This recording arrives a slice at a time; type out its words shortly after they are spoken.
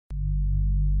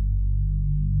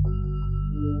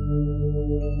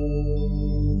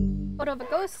Photo of a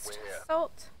ghost,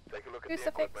 salt,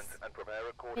 crucifix,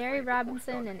 Mary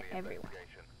Robinson, and everyone.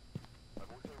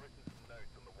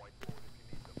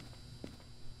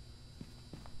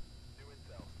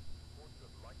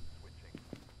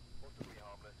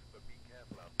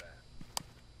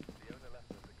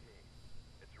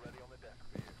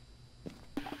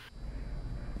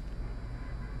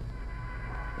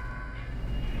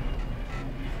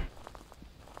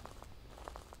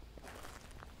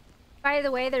 By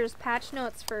the way, there's patch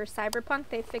notes for Cyberpunk.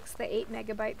 They fixed the 8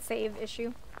 megabyte save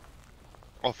issue.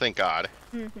 Oh, thank God.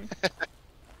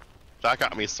 That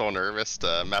got me so nervous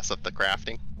to mess up the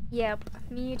crafting. Yep,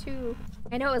 me too.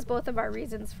 I know it was both of our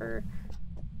reasons for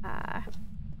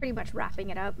pretty much wrapping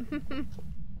it up.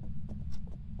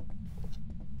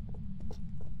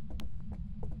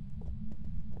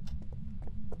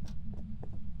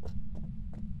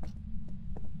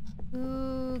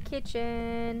 Ooh,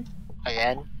 kitchen.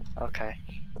 Again? Okay.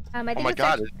 I think oh my it's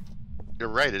God, you're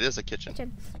right, it is a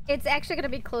kitchen. It's actually going to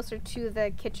be closer to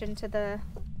the kitchen, to the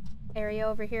area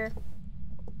over here.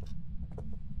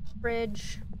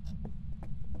 Fridge.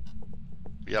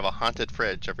 We have a haunted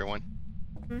fridge, everyone.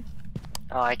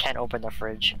 Oh, I can't open the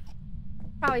fridge.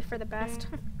 Probably for the best.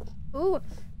 Ooh,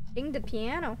 ding the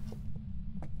piano.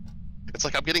 It's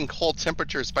like I'm getting cold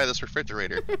temperatures by this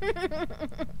refrigerator.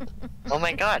 Oh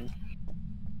my God.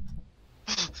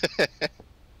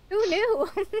 Who knew?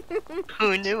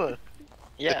 Who knew?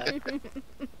 Yeah.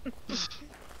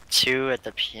 2 at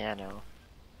the piano.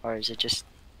 Or is it just...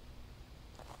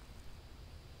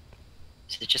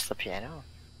 Is it just the piano?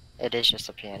 It is just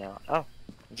the piano. Oh.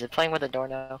 Is it playing with the door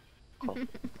now? Cool.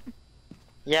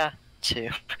 Yeah, 2.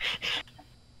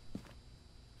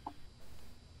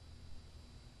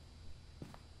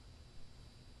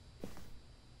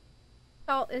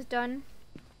 Salt is done.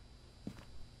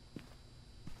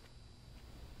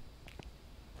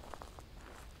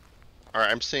 Alright,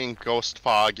 I'm seeing ghost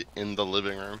fog in the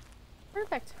living room.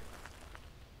 Perfect.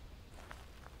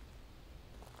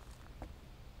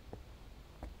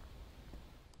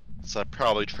 So it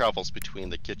probably travels between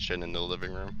the kitchen and the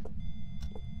living room.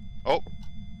 Oh,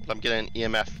 I'm getting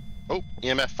EMF. Oh,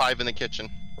 EMF 5 in the kitchen.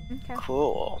 Okay.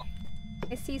 Cool.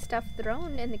 I see stuff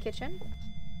thrown in the kitchen.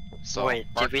 So wait,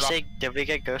 did we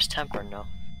get ghost temp or no?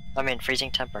 I mean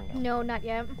freezing temp or no? No, not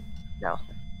yet. No.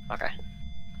 Okay.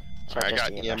 So Alright, I just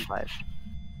got EMF 5.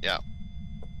 Yeah.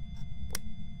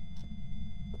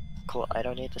 Cool, I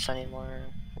don't need this anymore.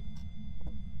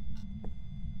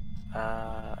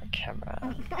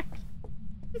 Camera.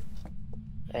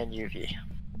 And UV.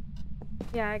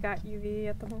 Yeah, I got UV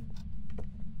at the moment.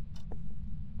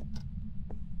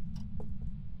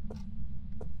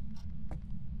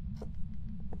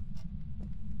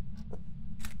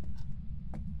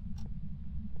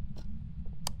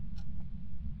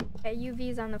 Yeah,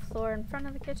 UV's on the floor in front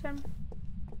of the kitchen.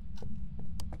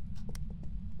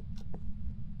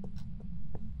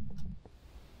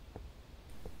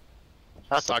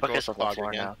 Oh, the book is on the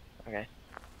floor now. Okay.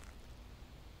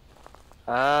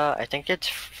 I think it's...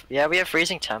 yeah, we have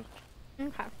freezing temp.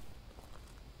 Okay.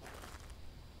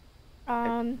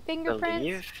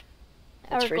 Fingerprints.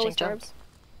 It's Or freezing ghost temp.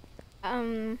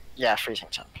 orbs. Yeah, freezing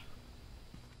temp.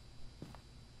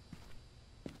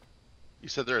 You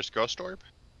said there's ghost orb?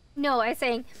 No, I'm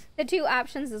saying the 2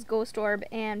 options is ghost orb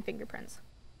and fingerprints.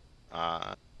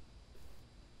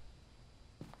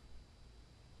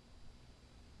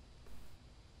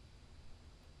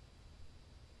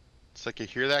 It's like you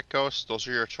hear that ghost, those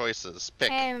are your choices. Pick.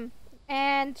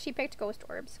 And she picked ghost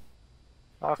orbs.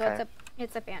 Okay. So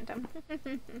it's a phantom.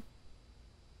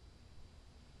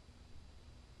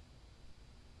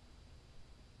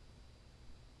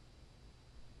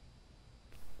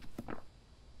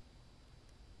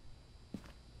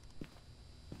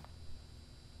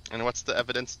 And what's the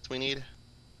evidence we need?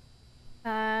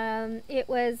 It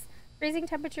was freezing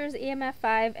temperatures, EMF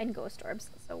 5, and ghost orbs.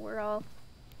 So we're all...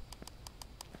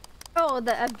 Oh,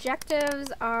 the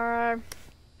objectives are...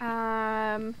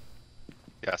 Yeah,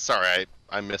 sorry,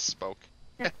 I misspoke.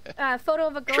 Photo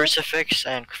of a ghost. Crucifix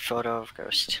and photo of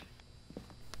ghost.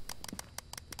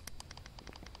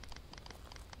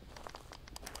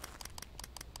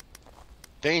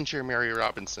 Danger, Mary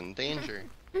Robinson, danger.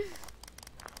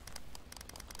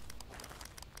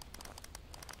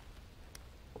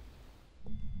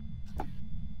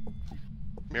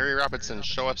 Mary Robinson,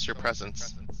 show us your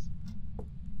presence.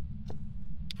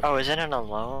 Oh, is it an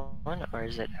alone or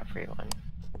is it everyone?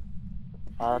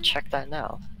 I'll check that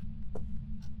now.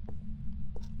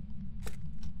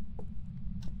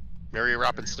 Mary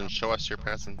Robinson, show us your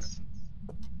presence.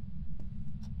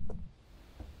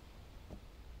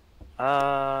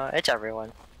 It's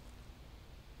everyone.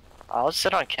 I'll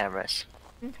sit on cameras.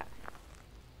 Okay.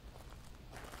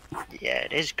 Yeah,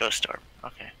 it is Ghost Storm.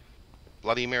 Okay.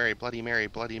 Bloody Mary, Bloody Mary,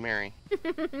 Bloody Mary.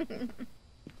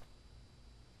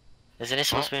 Isn't it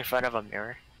supposed to be in front of a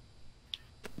mirror?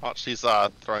 Oh, she's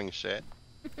throwing shit.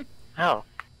 Oh.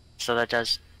 So that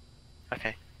does...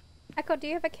 Okay. Echo, do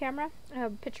you have a camera? A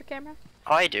picture camera?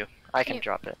 Oh, I do. I can Yeah.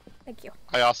 drop it. Thank you.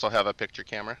 I also have a picture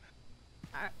camera.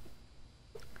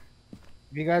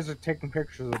 If you guys are taking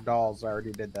pictures of dolls, I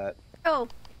already did that. Oh,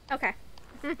 okay.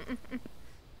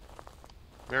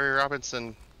 Mary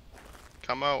Robinson,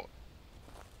 come out.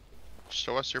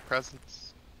 Show us your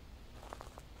presence.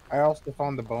 I also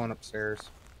found the bone upstairs.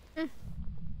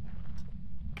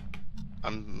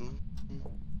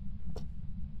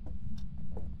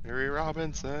 Mary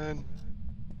Robinson.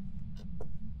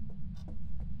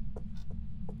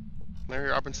 Mary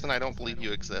Robinson, I don't believe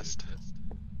you exist.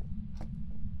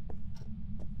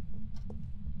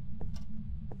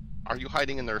 Are you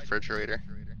hiding in the refrigerator?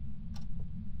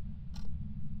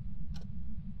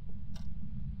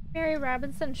 Mary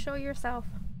Robinson, show yourself.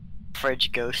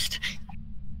 Fridge ghost.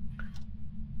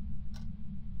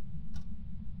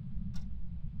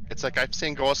 It's like I've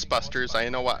seen Ghostbusters. I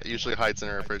know what usually hides in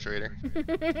a refrigerator.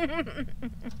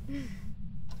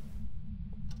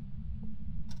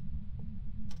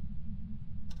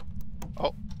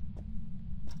 Oh.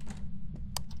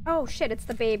 Oh shit, it's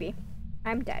the baby.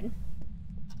 I'm dead.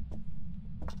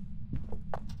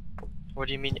 What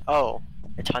do you mean? Oh,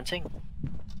 it's hunting?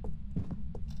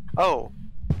 Oh.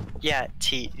 Yeah,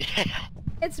 T.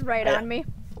 It's right on me.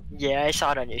 Yeah, I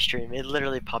saw it on your stream. It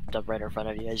literally popped up right in front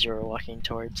of you as you were walking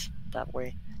towards that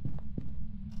way.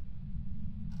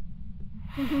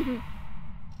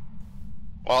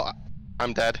 Well,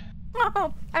 I'm dead.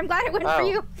 Oh, I'm glad it went for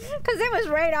you, because it was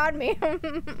right on me.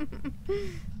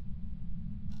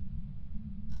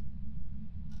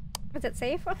 Was it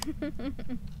safe?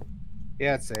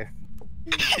 Yeah, it's safe.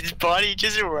 His body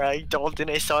just ragdolled and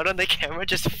I saw it on the camera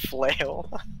just flail.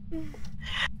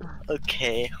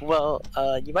 Okay, well,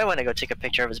 you might want to go take a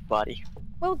picture of his body.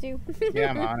 Will do. Yeah,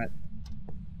 I'm on it.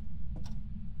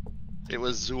 It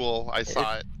was Zool. I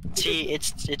saw it. See,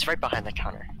 it's right behind the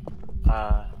counter.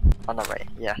 On the right.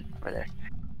 Yeah, over there.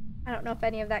 I don't know if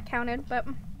any of that counted, but...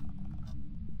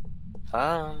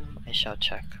 I shall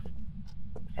check.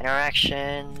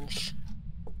 Interactions.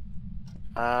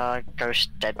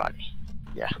 Ghost dead body.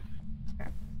 Yeah.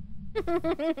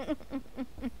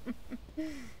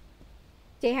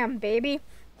 Damn, baby.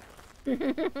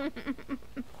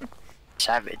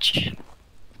 Savage.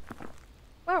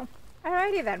 Well,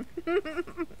 alrighty then.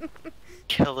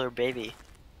 Killer baby.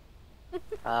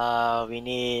 We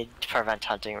need to prevent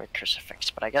hunting with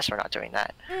crucifix, but I guess we're not doing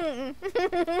that.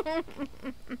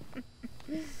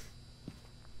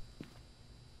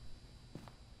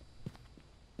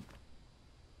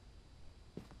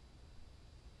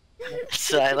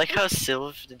 So I like how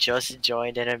Sylv just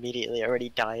joined and immediately already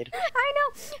died. I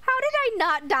know. How did I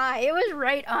not die? It was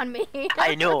right on me.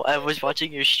 I know, I was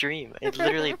watching your stream. It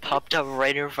literally popped up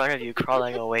right in front of you,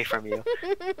 crawling away from you.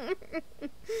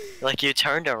 Like you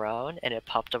turned around and it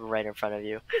popped up right in front of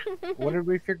you. What did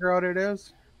we figure out it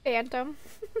is? Phantom.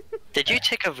 Did you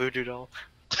take a voodoo doll?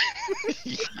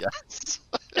 Yes.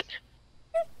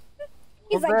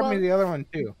 He's Well, like, grab well, me the other one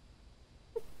too.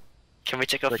 Can we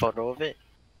take a photo of it?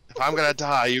 If I'm gonna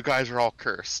die, you guys are all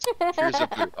cursed. Here's a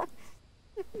voodoo.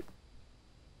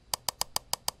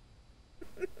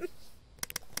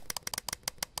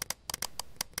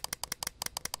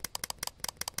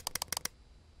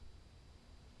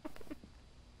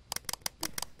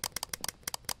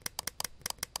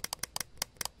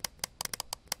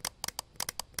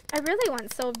 I really want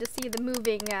Sylv to see the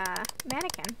moving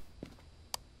mannequin.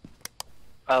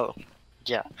 Oh,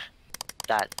 yeah.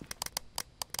 That.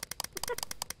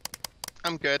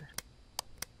 I'm good.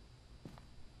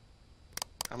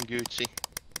 I'm Gucci.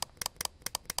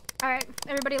 Alright,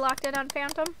 everybody locked in on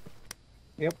Phantom?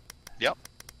 Yep. Yep.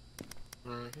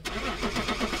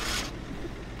 Mm-hmm.